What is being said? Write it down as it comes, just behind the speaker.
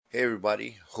Hey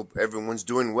everybody, hope everyone's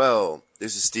doing well.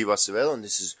 This is Steve Acevedo and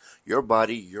this is your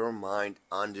body, your mind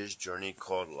on this journey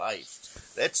called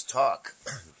life. Let's talk.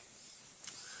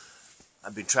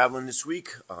 I've been traveling this week.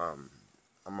 I'm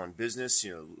on business,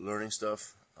 learning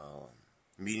stuff,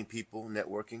 meeting people,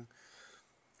 networking,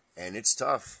 and it's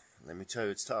tough. Let me tell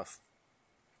you, it's tough.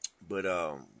 But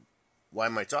why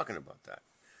am I talking about that?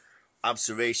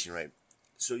 Observation, right?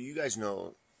 So you guys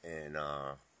know, and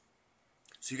I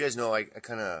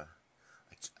kind of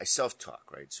I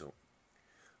self-talk, right? So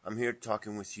I'm here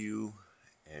talking with you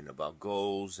and about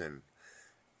goals and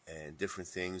different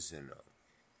things and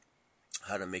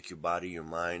how to make your body, your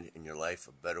mind, and your life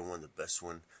a better one, the best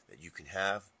one that you can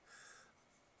have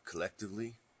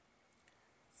collectively.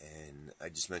 And I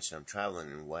just mentioned I'm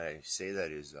traveling, and why I say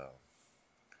that is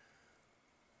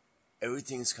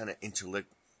everything's kind of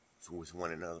interlinked with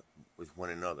one another. With one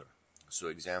another. So,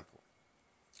 example,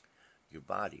 your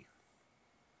body.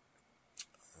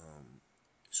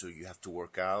 So you have to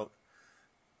work out,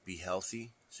 be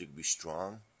healthy, so you can be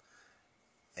strong,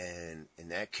 and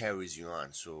that carries you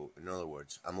on. So, in other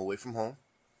words, I'm away from home.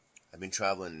 I've been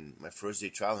traveling. My first day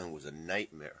traveling was a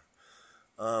nightmare.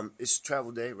 It's a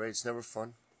travel day, right? It's never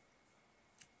fun.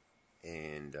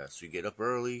 And so you get up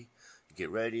early, you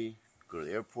get ready, go to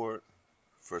the airport.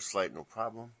 First flight, no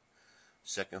problem.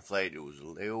 Second flight, it was a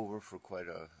layover for quite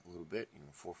a little bit,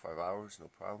 4 or 5 hours, no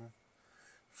problem.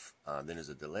 Then there's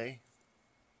a delay,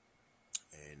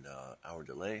 and hour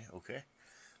delay. Okay,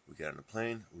 we get on the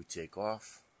plane, we take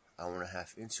off. Hour and a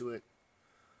half into it,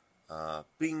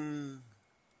 bing,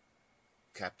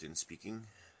 captain speaking.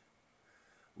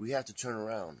 We have to turn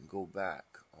around and go back.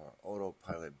 Our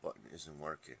autopilot button isn't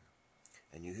working.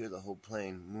 And you hear the whole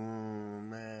plane,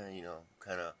 man,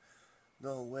 kind of,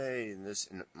 no way. And this,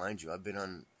 and mind you, I've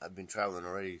been traveling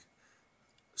already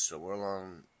somewhere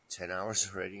along 10 hours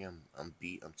already. I'm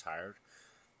beat, I'm tired,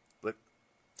 but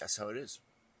that's how it is.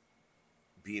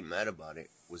 Being mad about it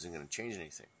wasn't going to change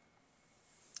anything.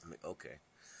 I'm like, okay,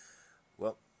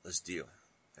 well, let's deal,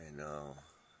 and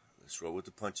let's roll with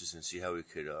the punches and see how we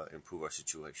could improve our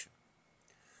situation.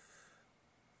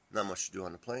 Not much to do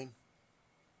on the plane.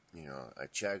 I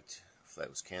checked,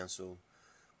 flight was canceled,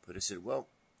 but I said, well,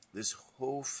 this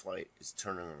whole flight is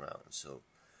turning around. So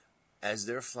as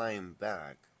they're flying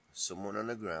back, someone on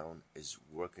the ground is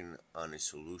working on a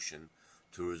solution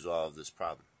to resolve this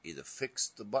problem. Either fix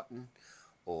the button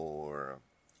or,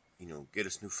 get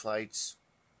us new flights,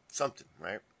 something,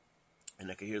 right? And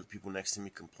I could hear the people next to me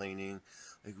complaining,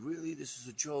 like, really, this is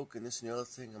a joke and this and the other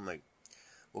thing. I'm like,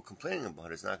 well, complaining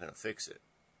about it's not going to fix it.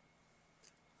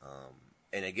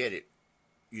 And I get it.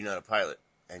 You're not a pilot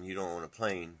and you don't own a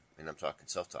plane, and I'm talking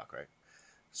self-talk, right?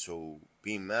 So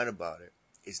being mad about it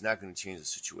is not going to change the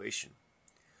situation.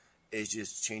 It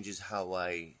just changes how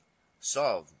I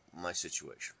solve my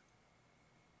situation.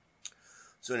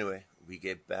 So anyway, we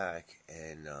get back,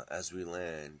 and as we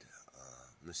land,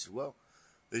 I said, well,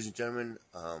 ladies and gentlemen,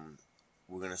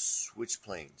 we're going to switch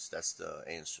planes. That's the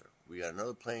answer. We got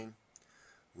another plane.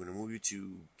 We're going to move you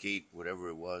to gate whatever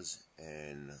it was,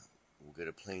 and we'll get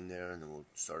a plane there, and then we'll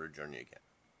start our journey again.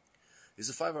 It's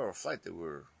a 5-hour flight that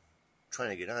we're trying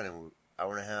to get on, and we're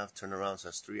hour and a half, turn around, so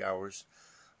that's 3 hours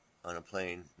on a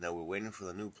plane. Now we're waiting for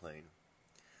the new plane.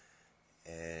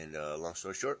 And long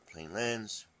story short, plane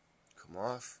lands, come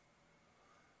off.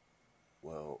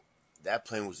 Well, that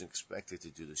plane was expected to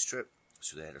do this trip,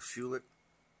 so they had to fuel it.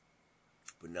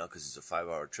 But now, because it's a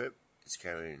 5-hour trip, it's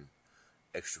carrying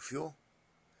extra fuel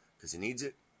because it needs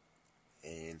it.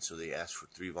 And so they asked for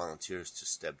 3 volunteers to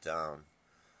step down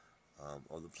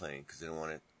of the plane because they don't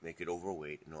want to make it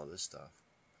overweight and all this stuff.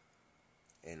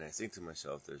 And I think to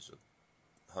myself, there's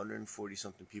 140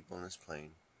 something people on this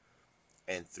plane,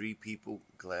 and 3 people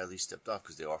gladly stepped off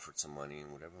because they offered some money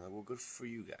and whatever. I'm like, well, good for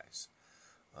you guys.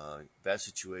 Bad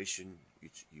situation.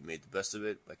 You made the best of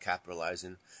it by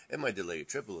capitalizing. It might delay your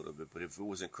trip a little bit, but if it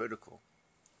wasn't critical,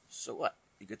 so what?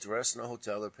 You get to rest in a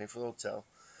hotel. They're paying for the hotel,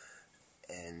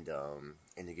 and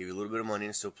they give you a little bit of money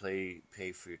and still pay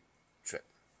for your trip.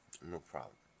 No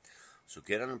problem. So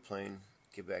get on the plane,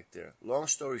 get back there. Long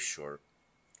story short,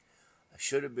 I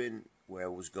should have been where I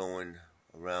was going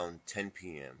around 10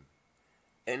 p.m.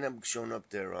 And I'm showing up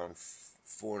there around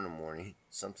 4 in the morning.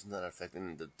 Something that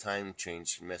affected the time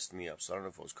change messed me up. So I don't know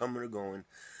if I was coming or going.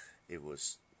 It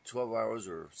was 12 hours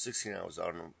or 16 hours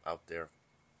out there.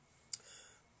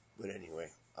 But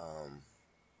anyway,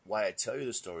 why I tell you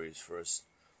the story is, first,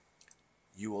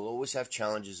 you will always have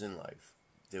challenges in life.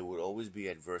 There will always be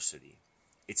adversity.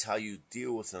 It's how you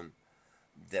deal with them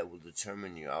that will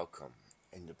determine your outcome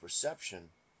and the perception,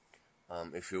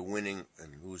 if you're winning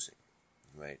and losing,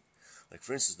 right? Like,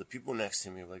 for instance, the people next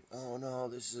to me were like, oh no,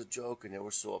 this is a joke, and they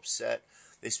were so upset.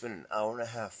 They spent an hour and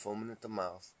a half foaming at the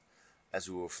mouth as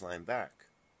we were flying back.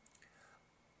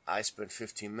 I spent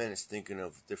 15 minutes thinking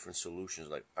of different solutions,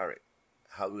 like, all right,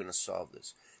 how are we going to solve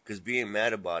this? Because being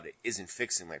mad about it isn't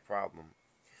fixing my problem.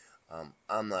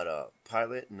 I'm not a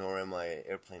pilot, nor am I an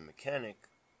airplane mechanic,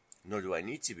 nor do I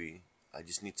need to be. I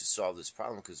just need to solve this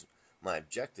problem because my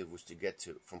objective was to get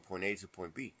from point A to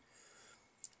point B.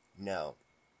 Now,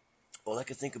 all I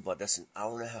can think about, that's an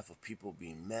hour and a half of people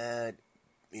being mad,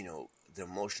 the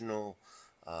emotional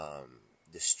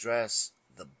distress,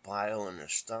 the bile in their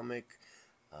stomach,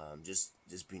 just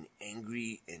being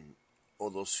angry and all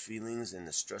those feelings and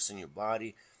the stress in your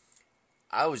body.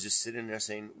 I was just sitting there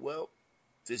saying, well,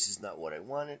 this is not what I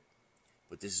wanted,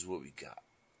 but this is what we got.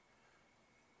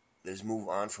 Let's move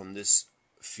on from this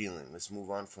feeling. Let's move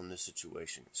on from this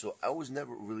situation. So I was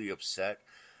never really upset.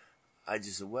 I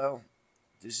just said, well,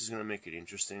 this is going to make it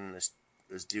interesting.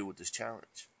 Let's deal with this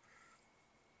challenge.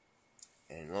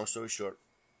 And long story short,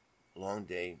 long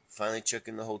day. Finally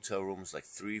checking the hotel room. It's like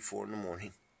 3, 4 in the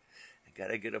morning. I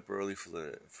gotta get up early for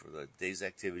the day's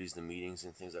activities, the meetings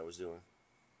and things I was doing.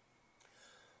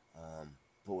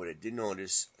 But what I did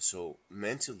notice, so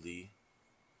mentally,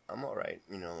 I'm all right.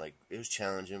 Like, it was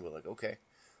challenging, but like, okay,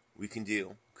 we can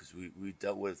deal, because we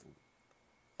dealt with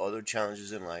other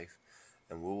challenges in life,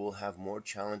 and we will have more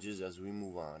challenges as we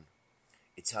move on.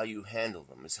 It's how you handle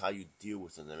them. It's how you deal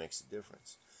with them that makes a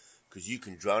difference. Because you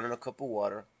can drown in a cup of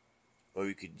water, or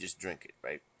you could just drink it,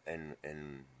 right, and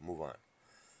move on.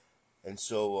 And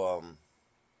so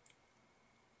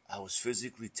I was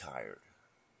physically tired.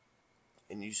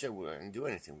 And you said, well, I didn't do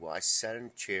anything. Well, I sat in a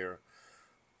chair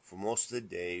for most of the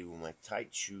day with my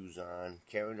tight shoes on,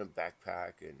 carrying a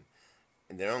backpack, and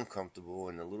they're uncomfortable,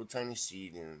 and a little tiny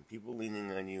seat, and people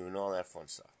leaning on you, and all that fun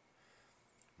stuff.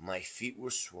 My feet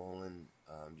were swollen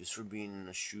just for being in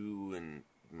a shoe, and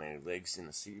my legs in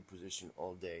a seated position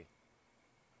all day.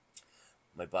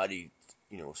 My body,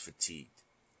 was fatigued.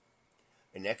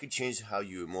 And that could change how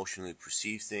you emotionally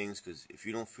perceive things, because if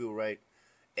you don't feel right,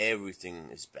 everything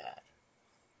is bad.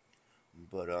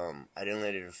 But I didn't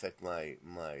let it affect my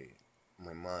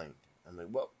mind. I'm like,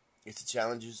 well, it's the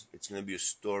challenges. It's going to be a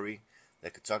story that I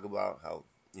could talk about how,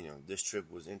 this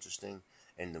trip was interesting,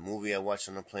 and the movie I watched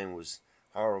on the plane was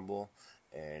horrible,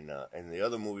 and the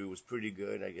other movie was pretty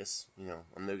good. I guess,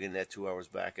 I'm never getting that 2 hours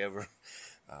back ever.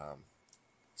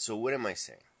 So what am I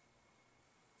saying?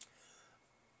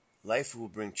 Life will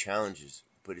bring challenges,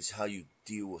 but it's how you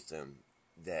deal with them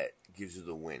that gives you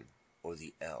the win or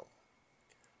the L.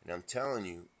 And I'm telling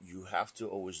you, you have to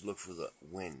always look for the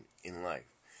win in life.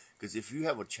 Because if you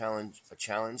have a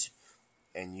challenge,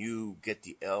 and you get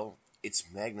the L, it's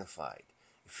magnified.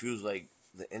 It feels like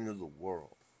the end of the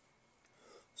world.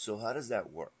 So how does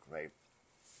that work, right?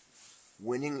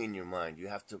 Winning in your mind, you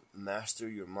have to master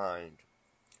your mind,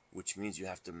 which means you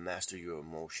have to master your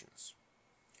emotions.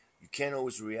 You can't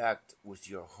always react with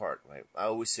your heart, right? I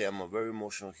always say I'm a very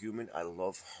emotional human. I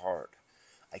love heart.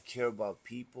 I care about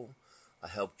people. I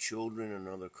help children in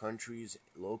other countries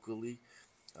locally.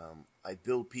 I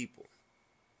build people.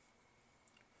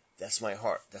 That's my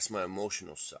heart. That's my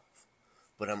emotional self.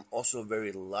 But I'm also a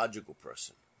very logical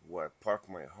person, where I park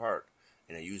my heart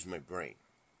and I use my brain.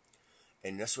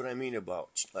 And that's what I mean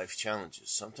about life challenges.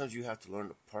 Sometimes you have to learn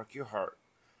to park your heart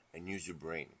and use your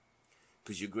brain.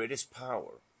 Because your greatest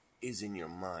power is in your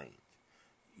mind.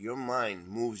 Your mind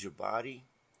moves your body,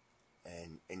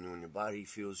 and when your body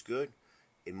feels good,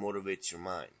 it motivates your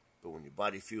mind. But when your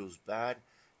body feels bad,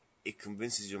 it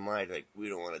convinces your mind, like, we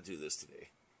don't want to do this today.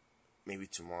 Maybe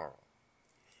tomorrow.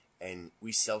 And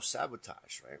we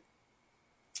self-sabotage, right?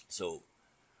 So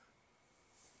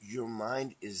your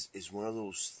mind is one of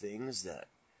those things that,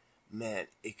 man,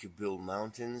 it could build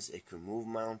mountains, it could move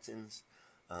mountains,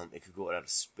 it could go out of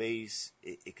space,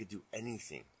 it could do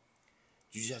anything.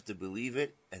 You just have to believe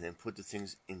it and then put the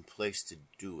things in place to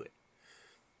do it.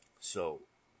 So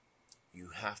you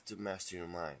have to master your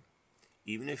mind.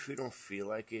 Even if you don't feel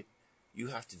like it, you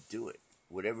have to do it.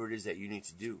 Whatever it is that you need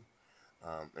to do.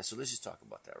 And so let's just talk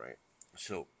about that, right?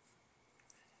 So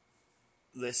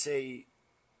let's say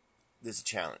there's a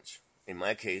challenge. In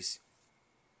my case,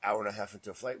 hour and a half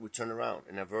into a flight, we turn around,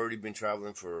 and I've already been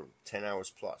traveling for 10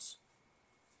 hours plus.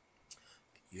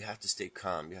 You have to stay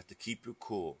calm. You have to keep your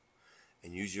cool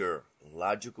and use your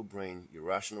logical brain, your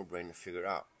rational brain to figure it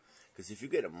out. Because if you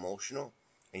get emotional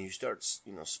and you start,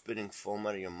 spitting foam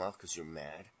out of your mouth because you're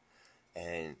mad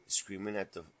and screaming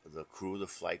at the crew, the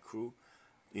flight crew,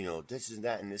 this and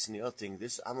that and this and the other thing,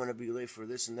 I'm going to be late for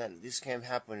this and that, this can't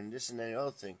happen and this and that and the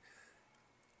other thing,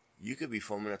 You could be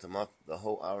foaming at the mouth the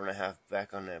whole hour and a half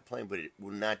back on that plane, but it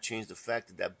will not change the fact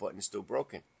that that button is still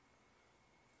broken.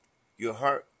 Your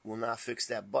heart will not fix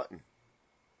that button.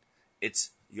 It's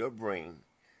your brain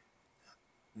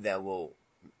that will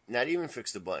not even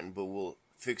fix the button, but will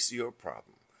fix your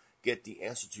problem. Get the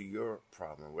answer to your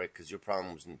problem, right? Because your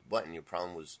problem wasn't the button. Your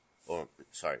problem was,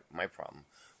 my problem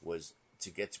was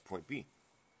to get to point B.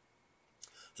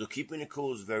 So keeping it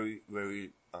cool is very,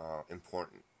 very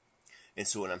important. And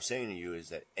so what I'm saying to you is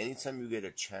that anytime you get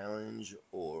a challenge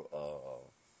or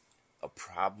a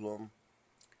problem,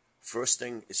 first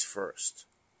thing is first.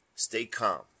 Stay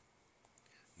calm.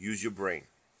 Use your brain.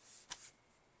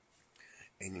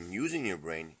 And in using your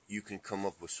brain, you can come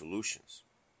up with solutions.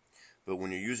 But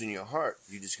when you're using your heart,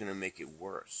 you're just going to make it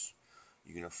worse.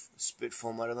 You're going to spit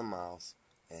foam out of the mouth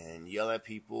and yell at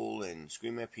people and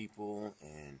scream at people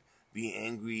and be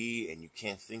angry, and you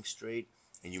can't think straight.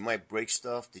 And you might break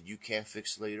stuff that you can't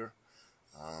fix later.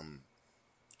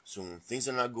 So when things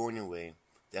are not going your way,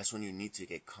 that's when you need to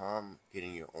get calm, get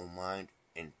in your own mind,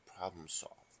 and problem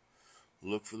solve.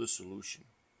 Look for the solution.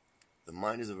 The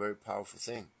mind is a very powerful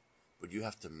thing, but you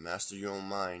have to master your own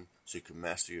mind so you can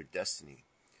master your destiny,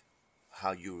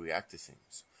 how you react to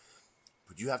things.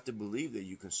 But you have to believe that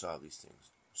you can solve these things.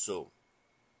 So,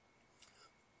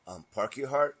 park your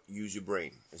heart, use your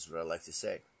brain, is what I like to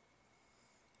say.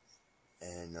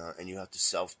 And you have to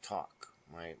self-talk,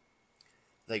 right?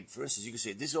 Like, for instance, you can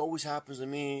say, this always happens to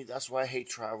me, that's why I hate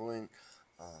traveling,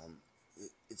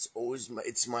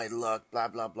 it's my luck, blah,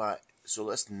 blah, blah. So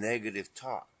that's negative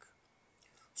talk.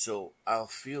 So I'll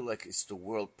feel like it's the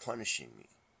world punishing me.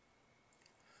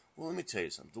 Well, let me tell you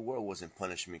something. The world wasn't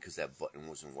punishing me because that button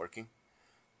wasn't working.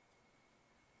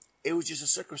 It was just a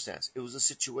circumstance. It was a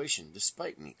situation,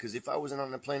 despite me. Because if I wasn't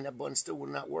on the plane, that button still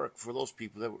would not work for those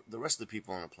people, the rest of the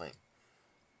people on the plane.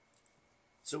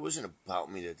 So it wasn't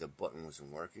about me that the button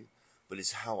wasn't working, but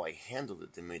it's how I handled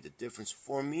it that made the difference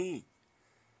for me.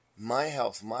 My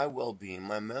health, my well-being,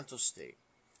 my mental state.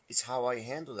 It's how I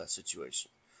handle that situation.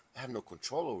 I have no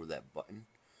control over that button.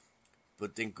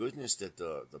 But thank goodness that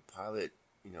the pilot,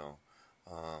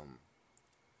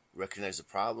 recognized the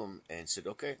problem and said,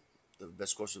 okay, the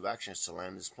best course of action is to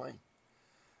land this plane.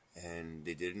 And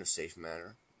they did it in a safe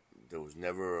manner. There was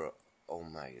never, oh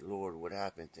my Lord, what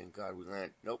happened? Thank God we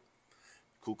landed. Nope.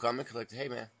 Cool, calm, and collected. Hey,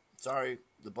 man, sorry,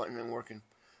 the button ain't working.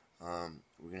 We're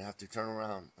going to have to turn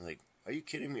around. I'm like, are you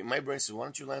kidding me? My brain says, why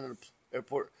don't you land at the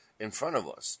airport in front of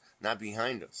us, not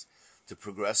behind us, to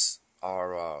progress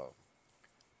our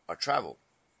travel?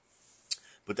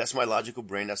 But that's my logical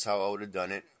brain. That's how I would have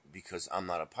done it, because I'm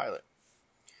not a pilot.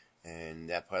 And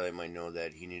that pilot might know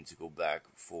that he needed to go back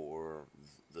for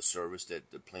the service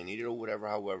that the plane needed or whatever.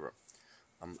 However,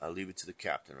 I'll leave it to the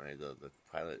captain, right? The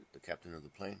pilot, the captain of the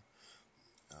plane.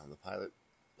 The pilot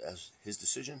has his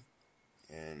decision,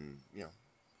 and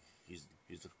he's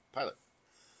the pilot.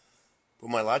 But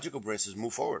my logical brain says,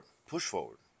 move forward, push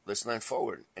forward, let's land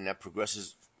forward, and that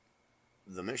progresses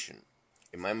the mission.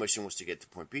 And my mission was to get to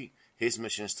point B. His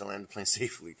mission is to land the plane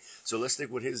safely. So let's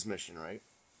stick with his mission, right?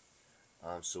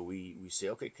 So we say,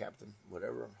 okay, Captain,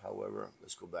 whatever, however,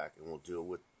 let's go back and we'll deal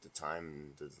with the time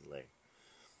and the delay.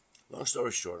 Long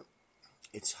story short,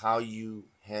 it's how you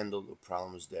handle the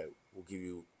problems that will give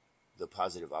you the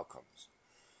positive outcomes.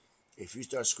 If you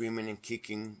start screaming and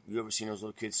kicking, you ever seen those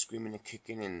little kids screaming and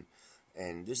kicking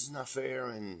and this is not fair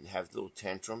and have little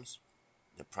tantrums?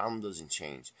 The problem doesn't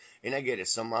change. And I get it.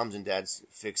 Some moms and dads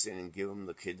fix it and give them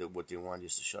the kid what they want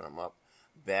just to shut them up.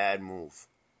 Bad move.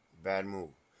 Bad move.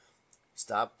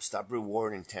 Stop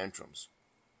rewarding tantrums.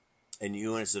 And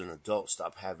you as an adult,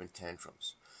 stop having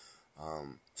tantrums.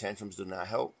 Tantrums do not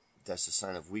help. That's a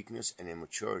sign of weakness and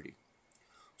immaturity.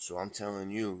 So I'm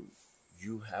telling you,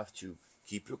 you have to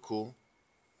keep your cool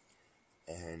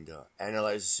and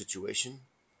analyze the situation.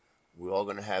 We're all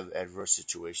going to have adverse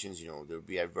situations. There'll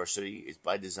be adversity. It's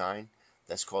by design.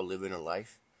 That's called living a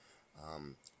life.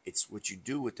 It's what you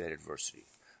do with that adversity.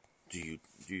 Do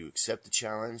you accept the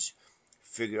challenge,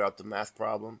 figure out the math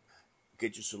problem,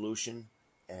 get your solution,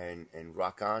 and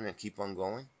rock on and keep on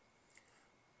going?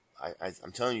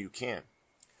 I'm telling you, you can.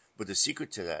 But the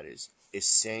secret to that is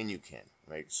saying you can,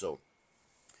 right? So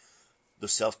the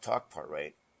self-talk part,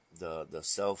 right? The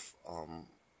self-talk,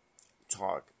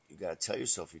 you got to tell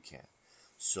yourself you can.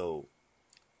 So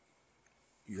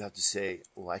you have to say,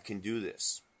 well, I can do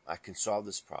this. I can solve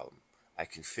this problem. I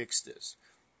can fix this.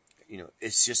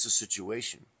 It's just a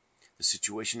situation. The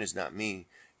situation is not me.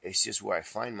 It's just where I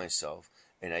find myself,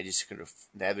 and I just kind of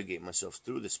navigate myself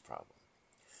through this problem.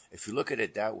 If you look at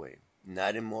it that way,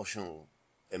 not emotional,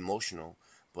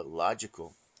 but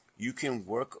logical, you can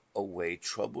work a way,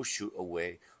 troubleshoot a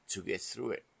way to get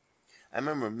through it. I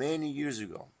remember many years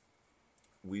ago,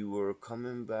 we were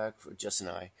coming back, Jess and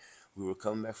I, we were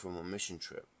coming back from a mission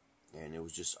trip, and it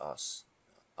was just us.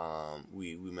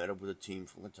 We met up with a team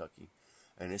from Kentucky,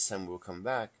 and this time we were coming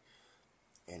back,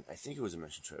 and I think it was a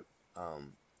mission trip.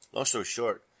 Long story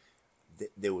short,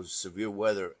 there was severe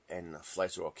weather, and the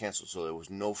flights were all canceled, so there was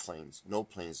no planes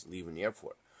leaving the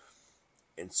airport.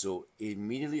 And so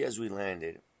immediately as we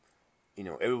landed,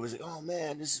 everybody's like, "Oh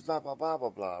man, this is blah blah blah blah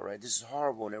blah," right? This is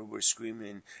horrible, and everybody's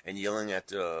screaming and yelling at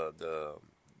the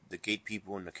gate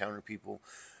people and the counter people,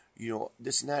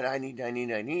 this and that. I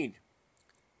need.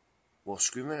 Well,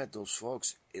 screaming at those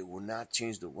folks, it will not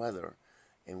change the weather,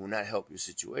 and will not help your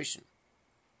situation.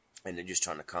 And they're just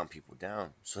trying to calm people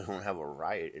down so they don't have a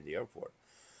riot at the airport.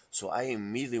 So I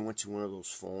immediately went to one of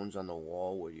those phones on the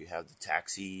wall where you have the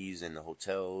taxis and the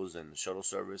hotels and the shuttle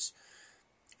service,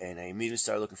 and I immediately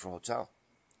started looking for a hotel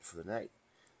for the night.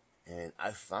 And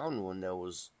I found one that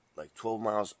was like 12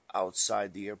 miles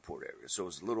outside the airport area. So it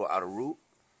was a little out of route,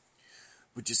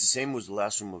 but just the same was the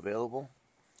last room available.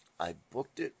 I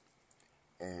booked it,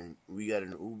 and we got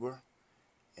an Uber,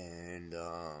 and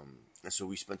so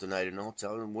we spent the night in the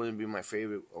hotel. It wouldn't be my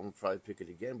favorite. I would probably pick it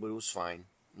again, but it was fine.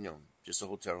 Just a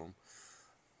hotel room.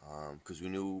 Because we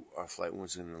knew our flight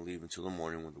wasn't going to leave until the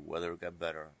morning when the weather got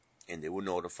better, and they would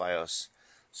notify us.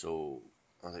 So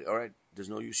I was like, all right, there's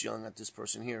no use yelling at this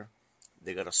person here.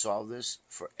 They got to solve this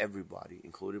for everybody,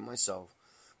 including myself.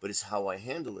 But it's how I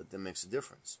handle it that makes a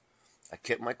difference. I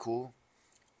kept my cool.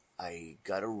 I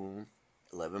got a room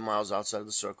 11 miles outside of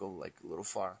the circle, like a little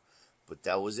far. But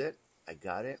that was it. I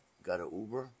got it. Got an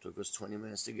Uber. Took us 20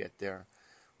 minutes to get there.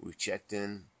 We checked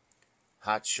in.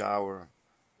 Hot shower.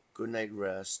 Good night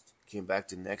rest. Came back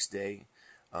the next day.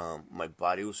 My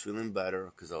body was feeling better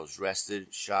because I was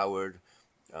rested, showered,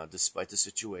 despite the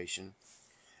situation.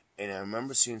 And I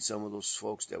remember seeing some of those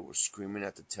folks that were screaming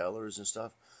at the tellers and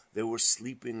stuff. They were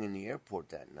sleeping in the airport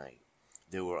that night.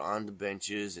 They were on the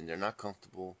benches and they're not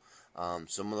comfortable.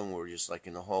 Some of them were just like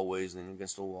in the hallways, leaning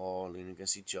against the wall, leaning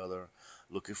against each other,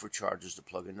 looking for chargers to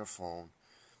plug in their phone.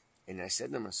 And I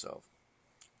said to myself,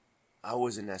 I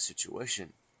was in that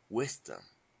situation with them,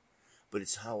 but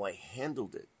it's how I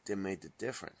handled it that made the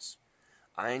difference.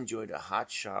 I enjoyed a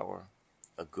hot shower,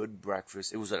 a good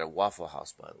breakfast. It was at a Waffle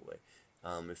House, by the way.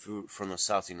 If you're from the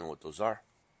South, you know what those are.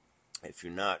 If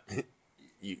you're not,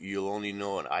 you'll only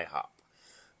know an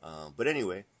IHOP. But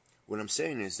anyway, what I'm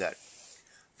saying is that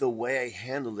the way I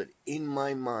handled it in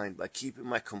my mind by keeping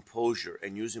my composure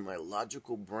and using my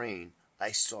logical brain,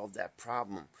 I solved that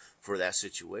problem for that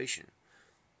situation.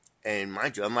 And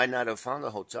mind you, I might not have found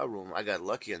a hotel room. I got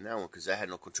lucky on that one because I had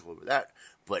no control over that.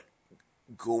 But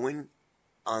going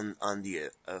on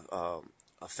the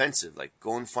offensive, like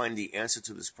go and find the answer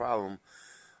to this problem,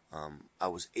 I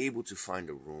was able to find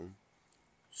a room.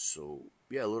 So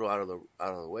yeah, a little out of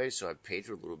the way. So I paid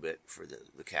for a little bit for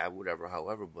the cab, whatever.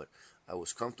 However, but I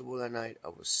was comfortable that night. I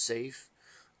was safe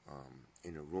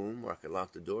in a room where I could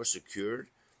lock the door, secured.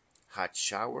 Hot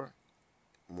shower,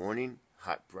 morning,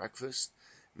 hot breakfast.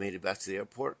 Made it back to the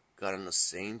airport. Got on the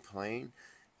same plane,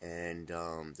 and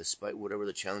despite whatever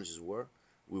the challenges were,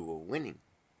 we were winning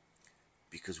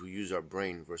because we used our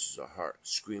brain versus our heart.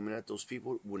 Screaming at those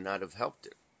people would not have helped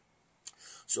it.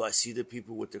 So I see the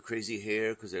people with the crazy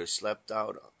hair because they're slept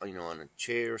out, on a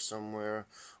chair somewhere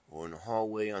or in a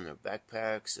hallway on their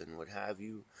backpacks and what have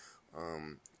you.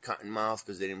 Cotton mouth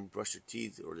because they didn't brush their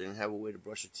teeth or they didn't have a way to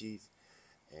brush their teeth.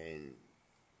 And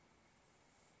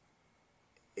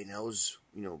I was,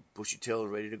 bushy tail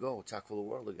and ready to go, tackle the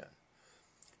world again.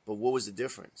 But what was the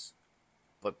difference?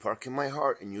 By parking my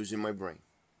heart and using my brain.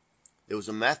 There was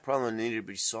a math problem that needed to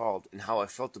be solved, and how I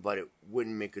felt about it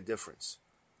wouldn't make a difference.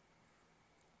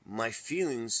 My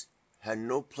feelings had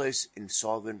no place in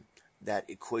solving that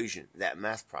equation, that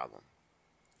math problem.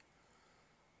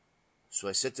 So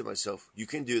I said to myself, you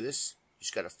can do this, you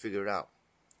just got to figure it out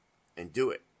and do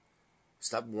it.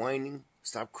 Stop whining,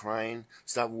 stop crying,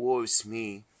 stop woe is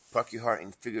me, park your heart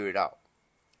and figure it out.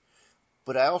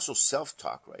 But I also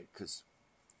self-talk, right? Because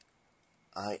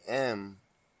I am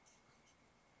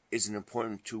is an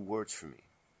important 2 words for me.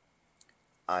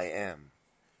 I am.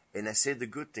 And I say the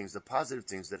good things, the positive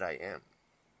things that I am.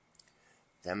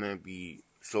 That may be,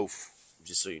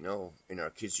 just so you know, in our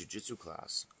kids' jiu-jitsu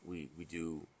class, we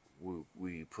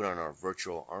put on our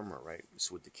virtual armor, right?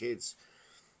 So with the kids,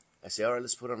 I say, all right,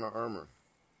 let's put on our armor.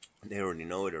 They already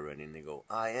know it already, and they go,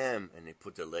 I am, and they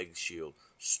put their leg shield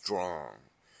strong.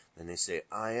 Then they say,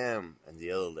 I am, and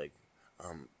the other leg,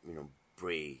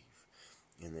 brave.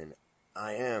 And then,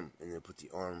 I am, and they put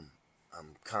the arm,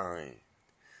 I'm kind.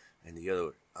 And the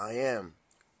other, I am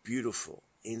beautiful,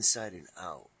 inside and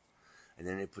out. And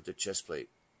then they put the chest plate.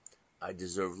 I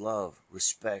deserve love,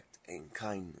 respect, and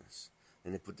kindness.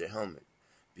 And they put the helmet.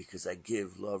 Because I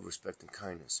give love, respect, and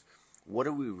kindness. What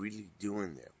are we really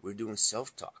doing there? We're doing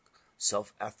self-talk,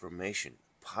 self-affirmation,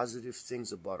 positive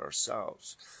things about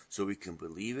ourselves so we can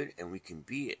believe it and we can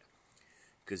be it.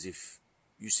 Because if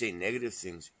you say negative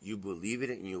things, you believe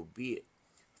it and you'll be it.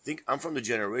 I'm from the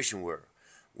generation where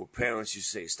parents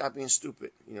used to say, stop being stupid,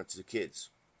 to the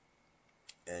kids.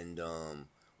 And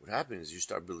what happens is you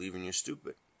start believing you're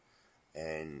stupid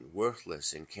and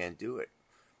worthless and can't do it.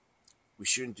 We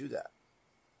shouldn't do that.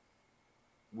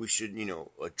 We should,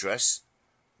 address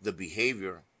the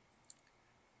behavior,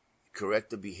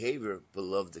 correct the behavior, but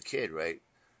love the kid, right?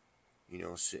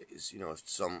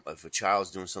 If a child's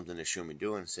doing something they shouldn't be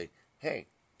doing, say, hey,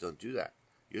 don't do that.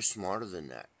 You're smarter than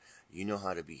that. You know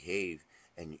how to behave,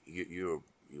 and you're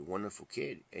a wonderful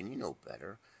kid, and you know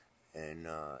better, and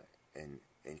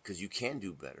because you can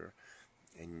do better,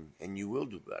 and you will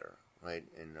do better, right?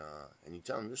 And you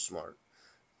tell them they're smart,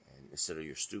 and instead of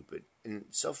you're stupid, and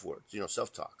self-worth,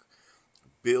 self-talk.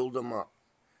 Build them up,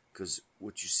 because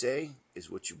what you say is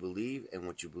what you believe, and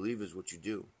what you believe is what you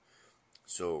do.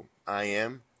 So, I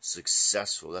am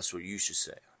successful. That's what you should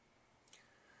say.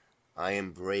 I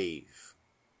am brave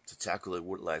to tackle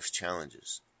life's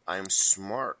challenges. I am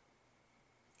smart.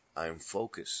 I am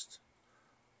focused.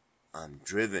 I'm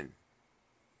driven.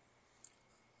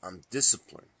 I'm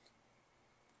disciplined.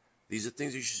 These are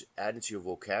things you should add into your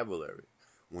vocabulary.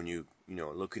 When you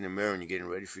look in the mirror and you're getting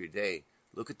ready for your day,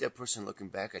 look at that person looking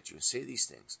back at you and say these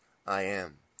things. I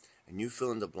am. And you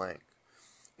fill in the blank.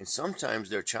 And sometimes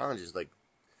there are challenges like,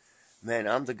 man,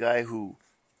 I'm the guy who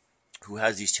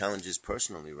has these challenges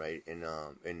personally, right? And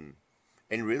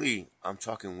really, I'm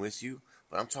talking with you,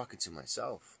 but I'm talking to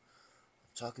myself.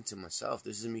 I'm talking to myself.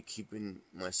 This is me keeping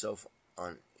myself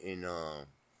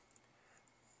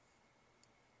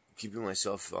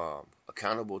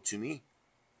accountable to me.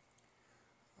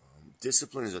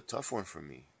 Discipline is a tough one for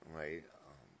me, right?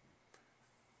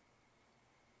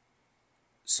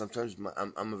 Sometimes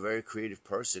I'm a very creative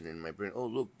person, and my brain, oh,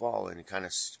 look, ball, and it kind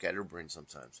of scatterbrain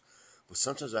sometimes. But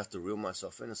sometimes I have to reel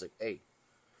myself in. It's like, hey,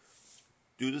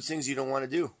 do the things you don't want to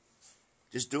do.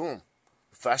 Just do them.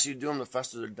 The faster you do them, the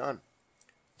faster they're done.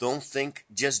 Don't think,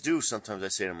 just do, sometimes I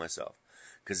say to myself.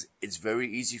 Because it's very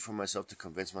easy for myself to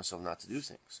convince myself not to do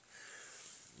things.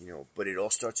 But it all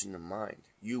starts in the mind.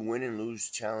 You win and lose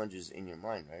challenges in your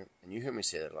mind, right? And you hear me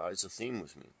say that a lot. It's a theme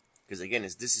with me. Because again,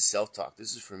 this is self-talk.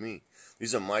 This is for me.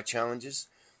 These are my challenges.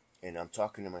 And I'm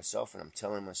talking to myself and I'm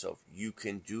telling myself, you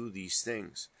can do these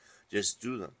things. Just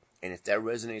do them. And if that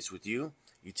resonates with you,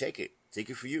 you take it. Take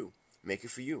it for you. Make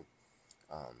it for you.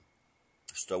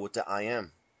 Start with the I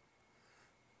am.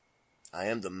 I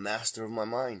am the master of my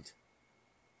mind.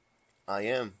 I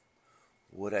am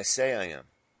what I say I am.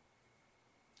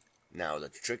 Now, the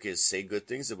trick is say good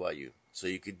things about you so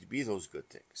you could be those good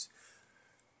things.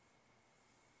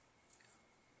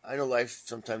 I know life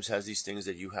sometimes has these things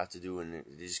that you have to do and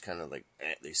they just kind of like,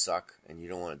 they suck and you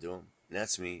don't want to do them. And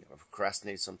that's me. I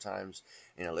procrastinate sometimes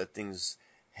and I let things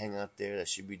hang out there that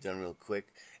should be done real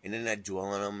quick. And then I dwell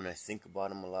on them and I think about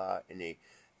them a lot and they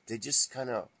just kind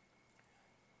of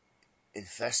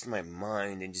infest my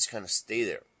mind and just kind of stay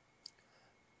there.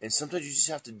 And sometimes you just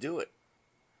have to do it.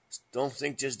 Don't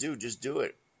think, just do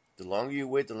it. The longer you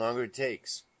wait, the longer it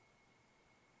takes.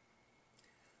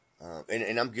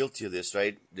 And I'm guilty of this,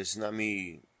 right? This is not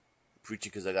me preaching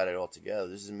because I got it all together.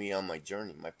 This is me on my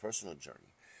journey, my personal journey.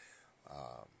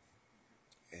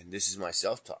 And this is my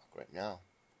self-talk right now.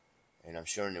 And I'm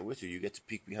sharing it with you. You get to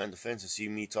peek behind the fence and see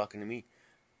me talking to me.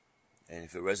 And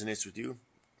if it resonates with you,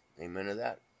 amen to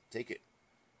that. Take it.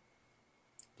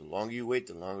 The longer you wait,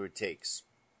 the longer it takes.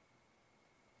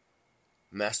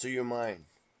 Master your mind.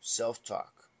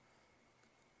 Self-talk.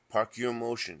 Park your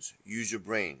emotions. Use your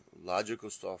brain. Logical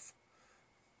stuff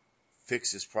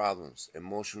fixes problems.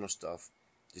 Emotional stuff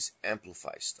just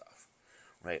amplifies stuff,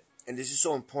 right? And this is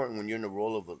so important when you're in the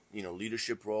role of a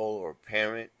leadership role or a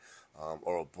parent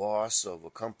or a boss of a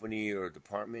company or a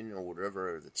department or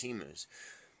whatever the team is.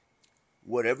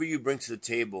 Whatever you bring to the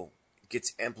table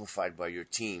gets amplified by your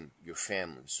team, your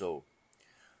family. So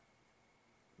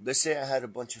let's say I had a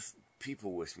bunch of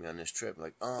people with me on this trip,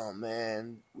 like, oh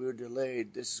man, we're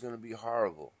delayed, this is going to be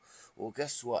horrible. Well,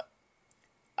 guess what?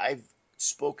 I've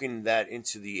spoken that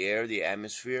into the air, the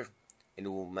atmosphere, and it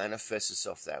will manifest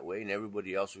itself that way, and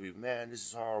everybody else will be, man, this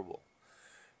is horrible.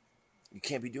 You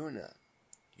can't be doing that.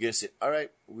 You gotta say, all right,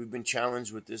 we've been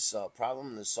challenged with this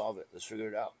problem, let's solve it, let's figure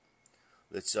it out.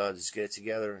 Let's get it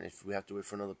together, and if we have to wait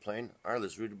for another plane, all right,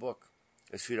 let's read a book.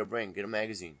 Let's feed our brain, get a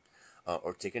magazine.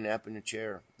 or take a nap in a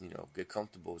chair. Get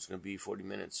comfortable. It's gonna be 40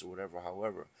 minutes or whatever.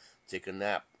 However, take a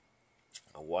nap.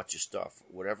 Watch your stuff.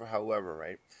 Whatever. However,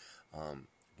 right?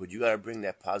 But you gotta bring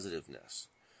that positiveness,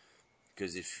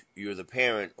 because if you're the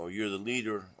parent or you're the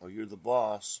leader or you're the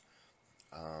boss,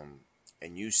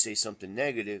 and you say something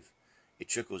negative, it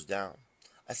trickles down.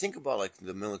 I think about like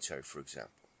the military, for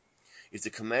example. If the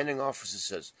commanding officer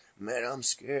says, "Man, I'm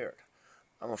scared.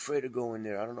 I'm afraid to go in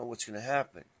there. I don't know what's going to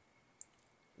happen."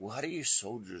 Well, how are your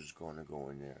soldiers going to go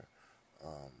in there,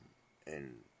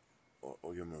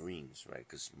 or your Marines, right?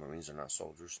 Because Marines are not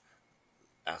soldiers.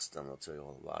 Ask them; they'll tell you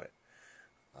all about it.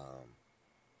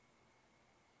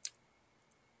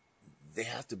 They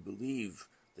have to believe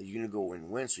that you're going to go and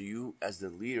win. So you, as the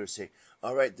leader, say,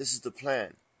 "All right, this is the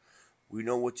plan. We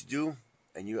know what to do,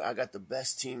 and I got the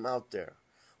best team out there.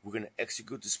 We're going to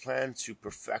execute this plan to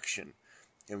perfection,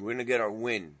 and we're going to get our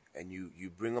win." And you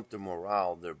bring up the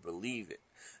morale, they believe it,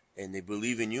 and they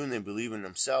believe in you, and they believe in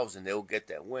themselves, and they'll get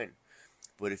that win.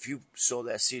 But if you sow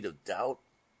that seed of doubt,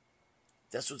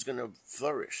 that's what's going to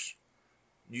flourish.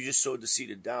 You just sowed the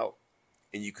seed of doubt,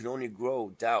 and you can only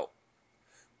grow doubt.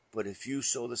 But if you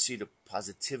sow the seed of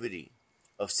positivity,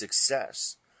 of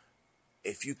success,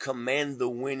 if you command the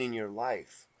win in your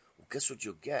life, well, guess what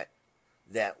you'll get?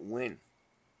 That win.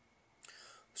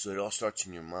 So it all starts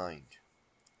in your mind.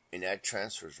 And that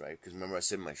transfers, right? Because remember I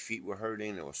said my feet were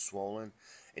hurting, they were swollen.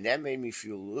 And that made me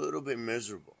feel a little bit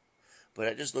miserable. But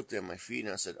I just looked at my feet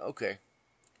and I said, okay,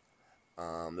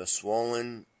 they're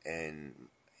swollen. And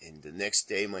the next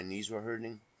day my knees were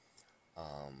hurting.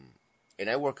 And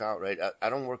I work out, right? I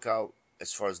don't work out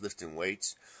as far as lifting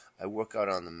weights. I work out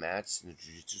on the mats in the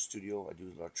jiu-jitsu studio. I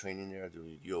do a lot of training there. I do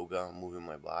yoga. I'm moving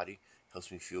my body.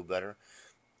 Helps me feel better.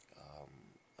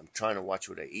 I'm trying to watch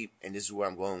what I eat. And this is where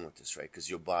I'm going with this, right? Because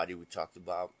your body we talked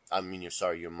about.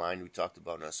 Your mind we talked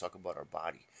about. And let's talk about our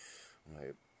body,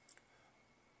 right?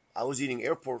 I was eating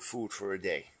airport food for a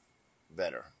day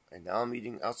better. And now I'm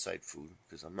eating outside food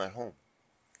because I'm at home.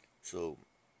 So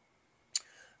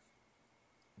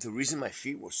the reason my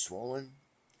feet were swollen,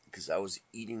 because I was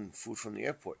eating food from the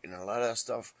airport, and a lot of that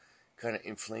stuff kind of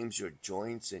inflames your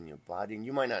joints and your body, and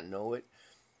you might not know it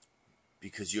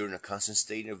because you're in a constant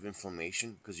state of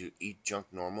inflammation because you eat junk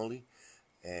normally,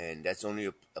 and that's only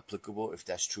applicable if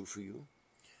that's true for you.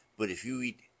 But if you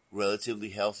eat relatively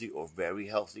healthy or very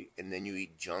healthy and then you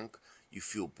eat junk, you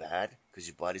feel bad because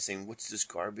your body's saying, "What's this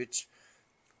garbage?"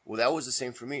 Well, that was the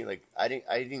same for me. Like I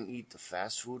didn't eat the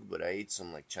fast food, but I ate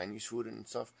some like Chinese food and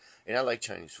stuff, and I like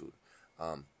Chinese food.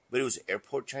 But it was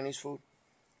airport Chinese food,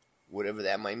 whatever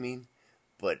that might mean.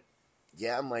 But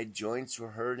yeah, my joints were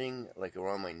hurting like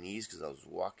around my knees because I was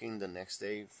walking the next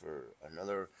day for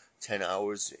another 10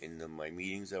 hours in my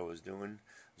meetings I was doing.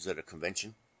 I was at a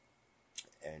convention,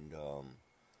 and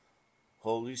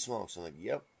holy smokes, I'm like,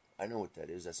 yep, I know what that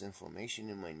is. That's inflammation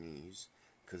in my knees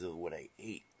because of what I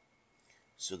ate.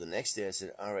 So the next day I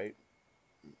said, all right,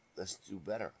 let's do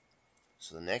better.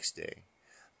 So the next day,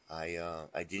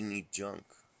 I didn't eat junk.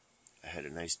 I had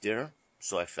a nice dinner,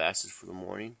 so I fasted for the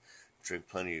morning, drank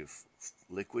plenty of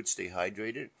liquid, stay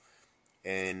hydrated,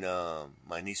 and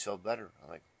my knees felt better.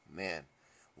 I'm like, man,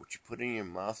 what you put in your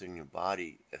mouth and your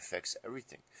body affects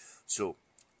everything. So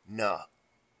now,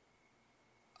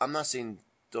 I'm not saying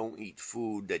don't eat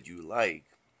food that you like,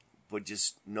 but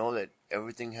just know that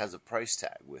everything has a price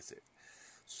tag with it.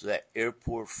 So that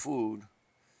airport food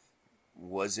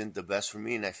wasn't the best for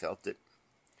me, and I felt it.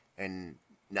 And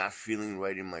not feeling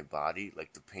right in my body,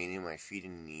 like the pain in my feet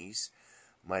and knees,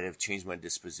 might have changed my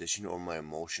disposition or my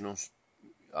emotional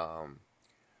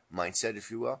mindset,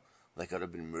 if you will. Like I'd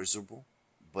have been miserable.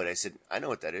 But I said, I know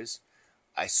what that is.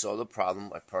 I saw the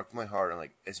problem. I parked my heart. I'm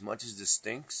like, as much as this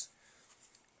stinks,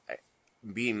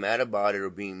 being mad about it or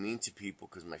being mean to people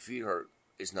because my feet hurt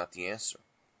is not the answer.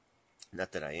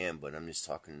 Not that I am, but I'm just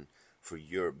talking for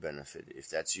your benefit. If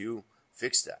that's you,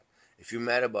 fix that. If you're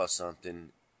mad about something,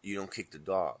 you don't kick the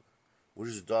dog. What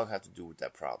does the dog have to do with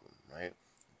that problem, right?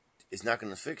 It's not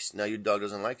going to fix. Now your dog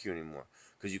doesn't like you anymore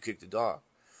because you kicked the dog.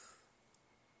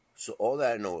 So all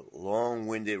that in a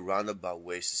long-winded, roundabout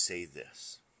ways to say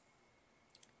this.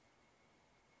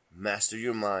 Master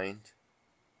your mind.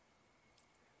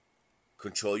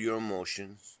 Control your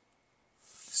emotions.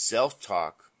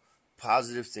 Self-talk.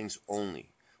 Positive things only.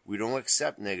 We don't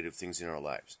accept negative things in our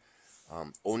lives.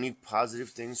 Only positive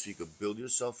things so you can build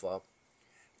yourself up,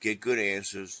 get good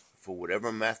answers for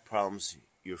whatever math problems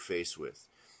you're faced with.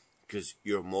 Because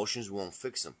your emotions won't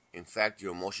fix them. In fact,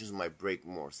 your emotions might break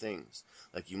more things.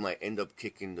 Like you might end up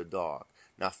kicking the dog.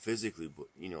 Not physically, but,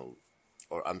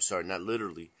 or I'm sorry, not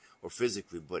literally or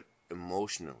physically, but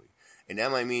emotionally. And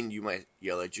that might mean you might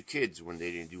yell at your kids when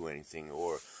they didn't do anything,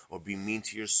 or be mean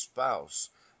to your spouse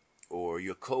or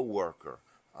your coworker,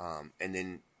 and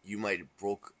then you might have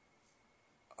broke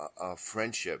a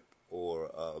friendship or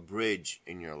a bridge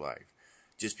in your life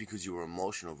just because you were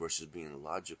emotional versus being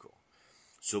logical.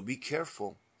 So be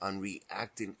careful on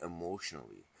reacting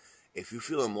emotionally. If you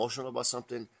feel emotional about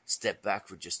something, step back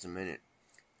for just a minute.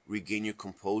 Regain your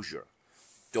composure.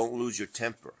 Don't lose your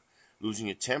temper. Losing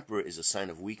your temper is a sign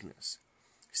of weakness.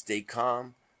 Stay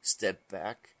calm, step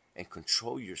back, and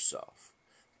control yourself.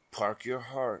 Park your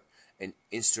heart and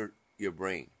insert your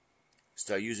brain.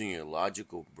 Start using your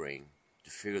logical brain to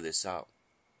figure this out.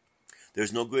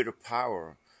 There's no greater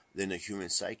power than the human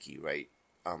psyche, right?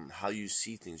 How you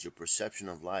see things, your perception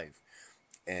of life,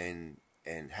 and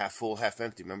half full, half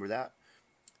empty. Remember that?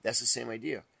 That's the same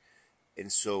idea.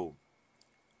 And so,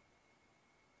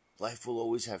 life will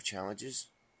always have challenges,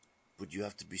 but you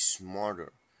have to be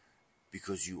smarter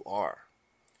because you are.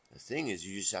 The thing is,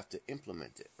 you just have to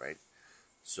implement it, right?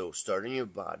 So, start in your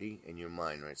body and your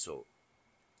mind, right? So,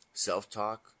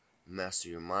 self-talk, master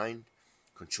your mind,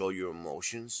 control your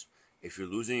emotions. If you're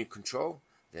losing your control,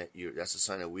 that's a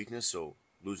sign of weakness. So,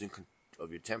 losing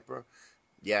of your temper,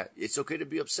 yeah, it's okay to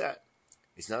be upset.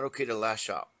 It's not okay to lash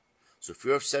out. So if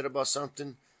you're upset about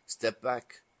something, step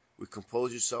back,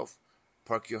 recompose yourself,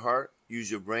 park your heart, use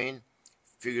your brain,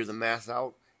 figure the math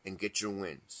out, and get your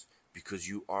wins. Because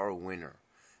you are a winner.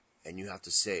 And you have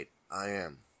to say it, I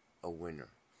am a winner.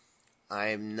 I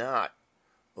am not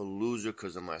a loser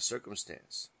because of my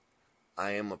circumstance.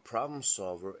 I am a problem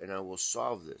solver, and I will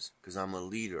solve this because I'm a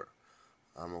leader.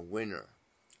 I'm a winner.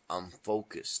 I'm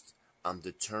focused. I'm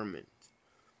determined.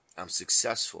 I'm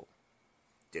successful.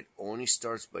 That only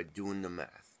starts by doing the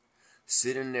math.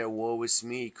 Sitting there, woe is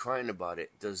me, crying about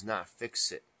it does not fix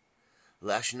it.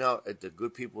 Lashing out at the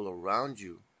good people around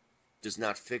you does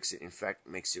not fix it. In fact,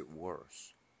 makes it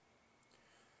worse.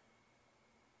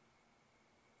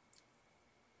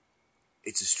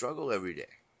 It's a struggle every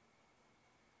day.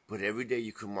 But every day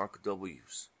you can mark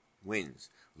W's, wins,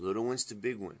 little wins to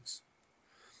big wins.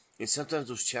 And sometimes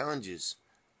those challenges,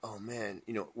 oh man,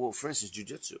 well, for instance,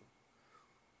 jiu-jitsu.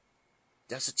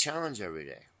 That's a challenge every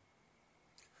day.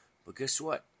 But guess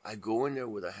what? I go in there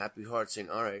with a happy heart saying,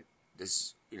 all right,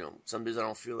 this, some days I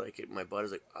don't feel like it. My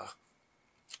body's like, ah.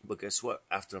 But guess what?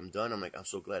 After I'm done, I'm like, I'm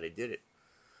so glad I did it.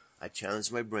 I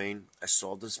challenged my brain. I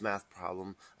solved this math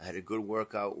problem. I had a good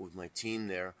workout with my team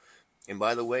there. And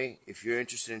by the way, if you're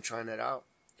interested in trying that out,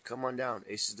 come on down.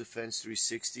 Aces Defense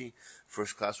 360.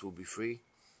 First class will be free.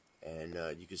 And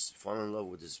you can fall in love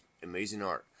with this amazing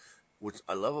art. What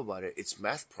I love about it, it's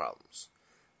math problems.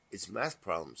 It's math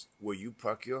problems where you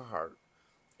park your heart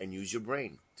and use your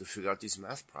brain to figure out these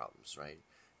math problems, right?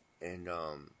 And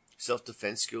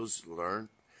self-defense skills learned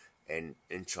and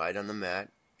tried on the mat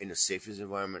in the safest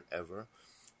environment ever.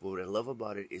 But what I love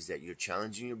about it is that you're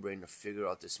challenging your brain to figure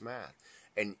out this math.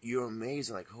 And you're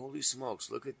amazed, like, holy smokes,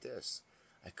 look at this.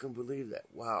 I couldn't believe that.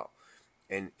 Wow.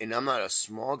 And I'm not a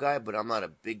small guy, but I'm not a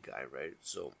big guy, right?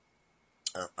 So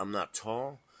I'm not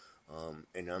tall,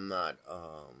 and I'm not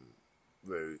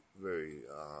very, very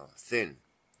thin,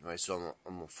 right? So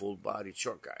I'm a full-bodied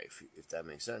short guy, if that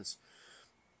makes sense.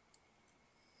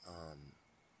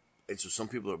 And so some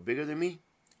people are bigger than me,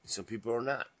 and some people are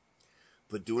not.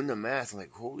 But doing the math, I'm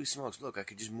like, holy smokes, look, I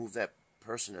could just move that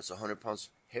person that's 100 pounds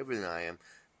heavier than I am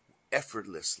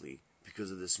effortlessly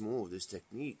because of this move, these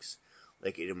techniques.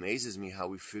 Like, it amazes me how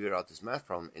we figured out this math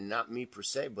problem. And not me per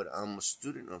se, but I'm a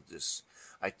student of this.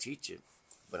 I teach it,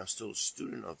 but I'm still a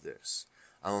student of this.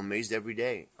 I'm amazed every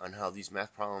day on how these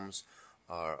math problems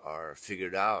are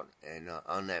figured out. And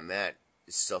on that mat,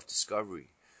 it's self-discovery.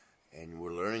 And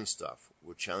we're learning stuff.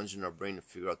 We're challenging our brain to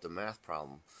figure out the math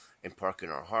problem and parking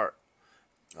our heart.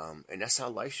 And that's how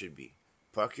life should be.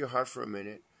 Park your heart for a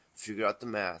minute, figure out the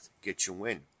math, get your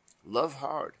win. Love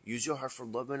hard. Use your heart for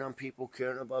loving on people,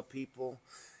 caring about people,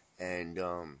 and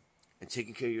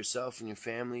taking care of yourself and your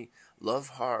family. Love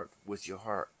hard with your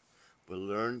heart, but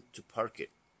learn to park it.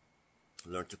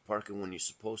 Learn to park it when you're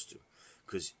supposed to,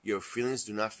 because your feelings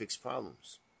do not fix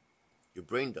problems. Your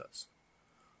brain does.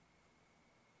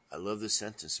 I love this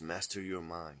sentence, master your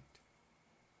mind.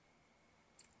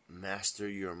 Master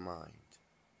your mind,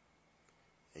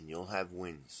 and you'll have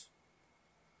wins.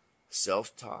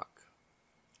 Self-talk.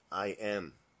 I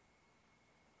am.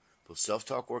 But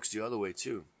self-talk works the other way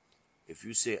too. If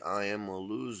you say, I am a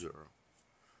loser,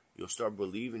 you'll start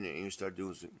believing it and you start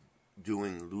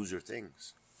doing loser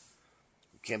things.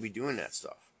 You can't be doing that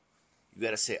stuff. You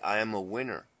got to say, I am a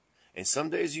winner. And some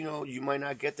days, you might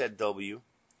not get that W,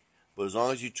 but as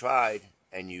long as you tried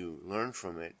and you learn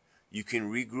from it, you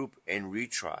can regroup and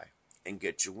retry. and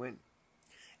get your win.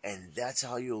 And that's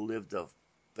how you'll live the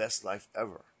best life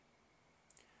ever.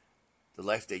 The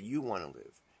life that you want to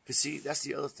live. Because see, that's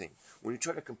the other thing. When you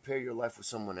try to compare your life with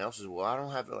someone else's, well, I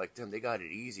don't have it like them. They got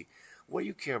it easy. Well,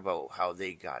 you care about how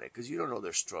they got it because you don't know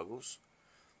their struggles.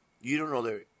 You don't know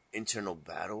their internal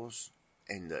battles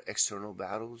and the external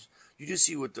battles. You just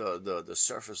see what the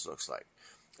surface looks like.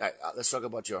 All right, let's talk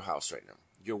about your house right now.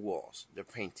 Your walls. They're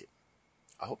painted.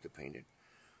 I hope they're painted.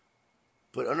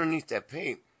 But underneath that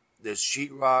paint, there's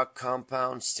sheetrock,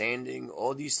 compound, sanding,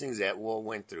 all these things that wall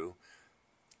went through.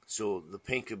 So the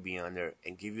paint could be on there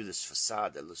and give you this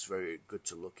facade that looks very good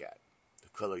to look at. The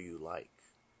color you like.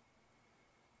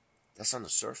 That's on the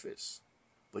surface.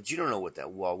 But you don't know what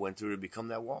that wall went through to become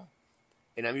that wall.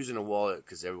 And I'm using a wall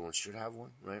because everyone should have one,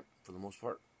 right? For the most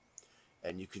part.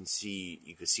 And you can see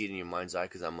it in your mind's eye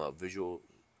because I'm a visual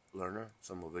learner.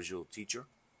 So I'm a visual teacher.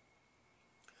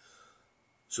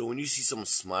 So when you see someone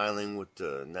smiling with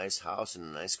a nice house and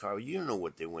a nice car, you don't know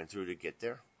what they went through to get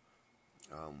there.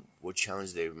 What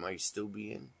challenge they might still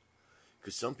be in.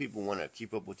 Because some people want to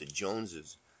keep up with the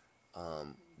Joneses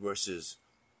versus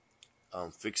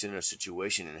fixing their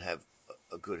situation and have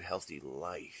a good, healthy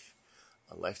life.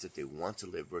 A life that they want to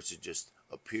live versus just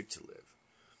appear to live.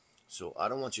 So I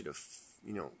don't want you to,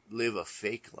 live a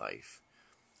fake life.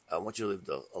 I want you to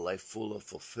live a life full of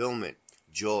fulfillment,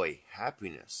 joy,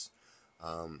 happiness,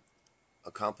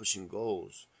 accomplishing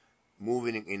goals,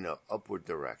 moving in an upward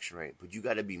direction, right? But you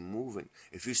got to be moving.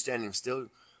 If you're standing still,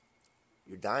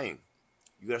 you're dying.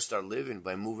 You got to start living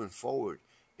by moving forward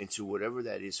into whatever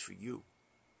that is for you.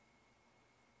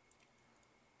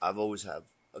 I've always had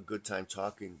a good time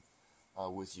talking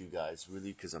with you guys,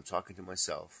 really, because I'm talking to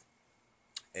myself.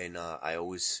 And I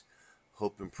always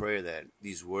hope and pray that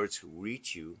these words will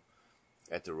reach you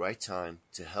at the right time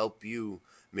to help you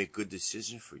make good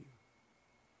decisions for you.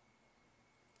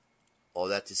 All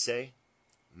that to say,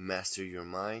 master your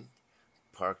mind,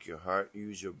 park your heart,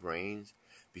 use your brains,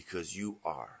 because you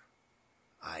are.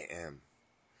 I am.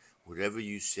 Whatever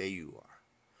you say you are.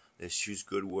 Let's choose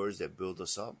good words that build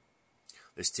us up.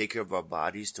 Let's take care of our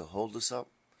bodies to hold us up.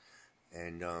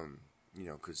 And,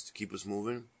 because to keep us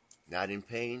moving, not in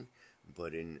pain,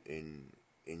 but in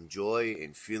joy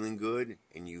and feeling good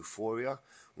and euphoria.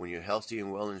 When you're healthy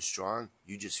and well and strong,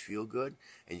 you just feel good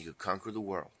and you can conquer the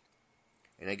world.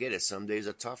 And I get it. Some days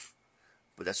are tough,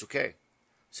 but that's okay.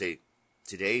 Say,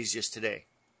 today is just today.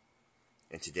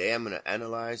 And today I'm going to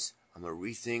analyze, I'm going to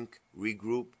rethink,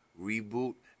 regroup,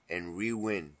 reboot, and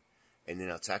re-win. And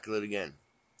then I'll tackle it again.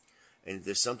 And if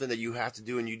there's something that you have to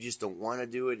do and you just don't want to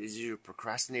do it, is you're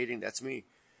procrastinating, that's me.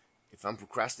 If I'm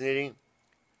procrastinating,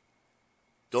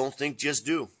 don't think, just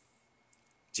do.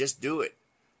 Just do it.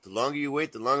 The longer you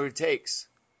wait, the longer it takes.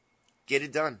 Get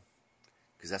it done.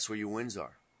 Because that's where your wins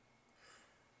are.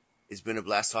 It's been a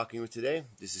blast talking with you today.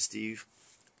 This is Steve.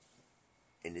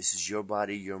 And this is your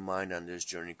body, your mind on this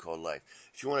journey called life.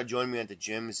 If you want to join me at the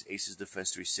gym, it's Aces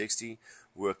Defense 360.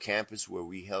 We're a campus where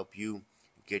we help you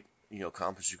get,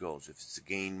 accomplish your goals. If it's to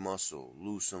gain muscle,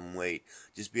 lose some weight,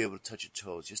 just be able to touch your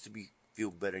toes, just to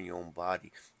feel better in your own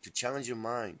body, to challenge your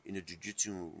mind in the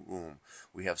jiu-jitsu room.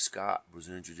 We have Scott,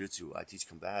 Brazilian Jiu-Jitsu. I teach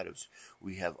combatives.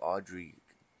 We have Audrey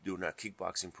doing our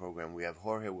kickboxing program. We have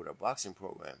Jorge with our boxing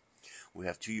program. We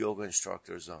have 2 yoga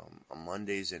instructors on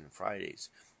Mondays and Fridays.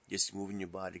 Just moving your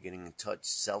body, getting in touch.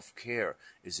 Self-care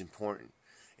is important.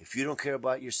 If you don't care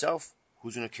about yourself,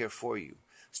 who's going to care for you?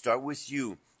 Start with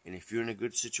you. And if you're in a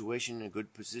good situation, in a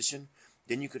good position,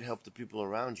 then you could help the people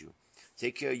around you.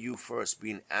 Take care of you first.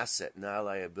 Be an asset, not a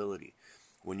liability.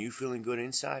 When you're feeling good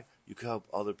inside, you can help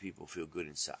other people feel good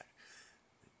inside.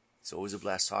 It's always a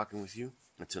blast talking with you.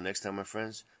 Until next time, my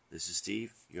friends, this is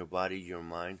Steve, your body, your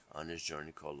mind, on this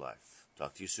journey called life.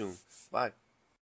 Talk to you soon. Bye.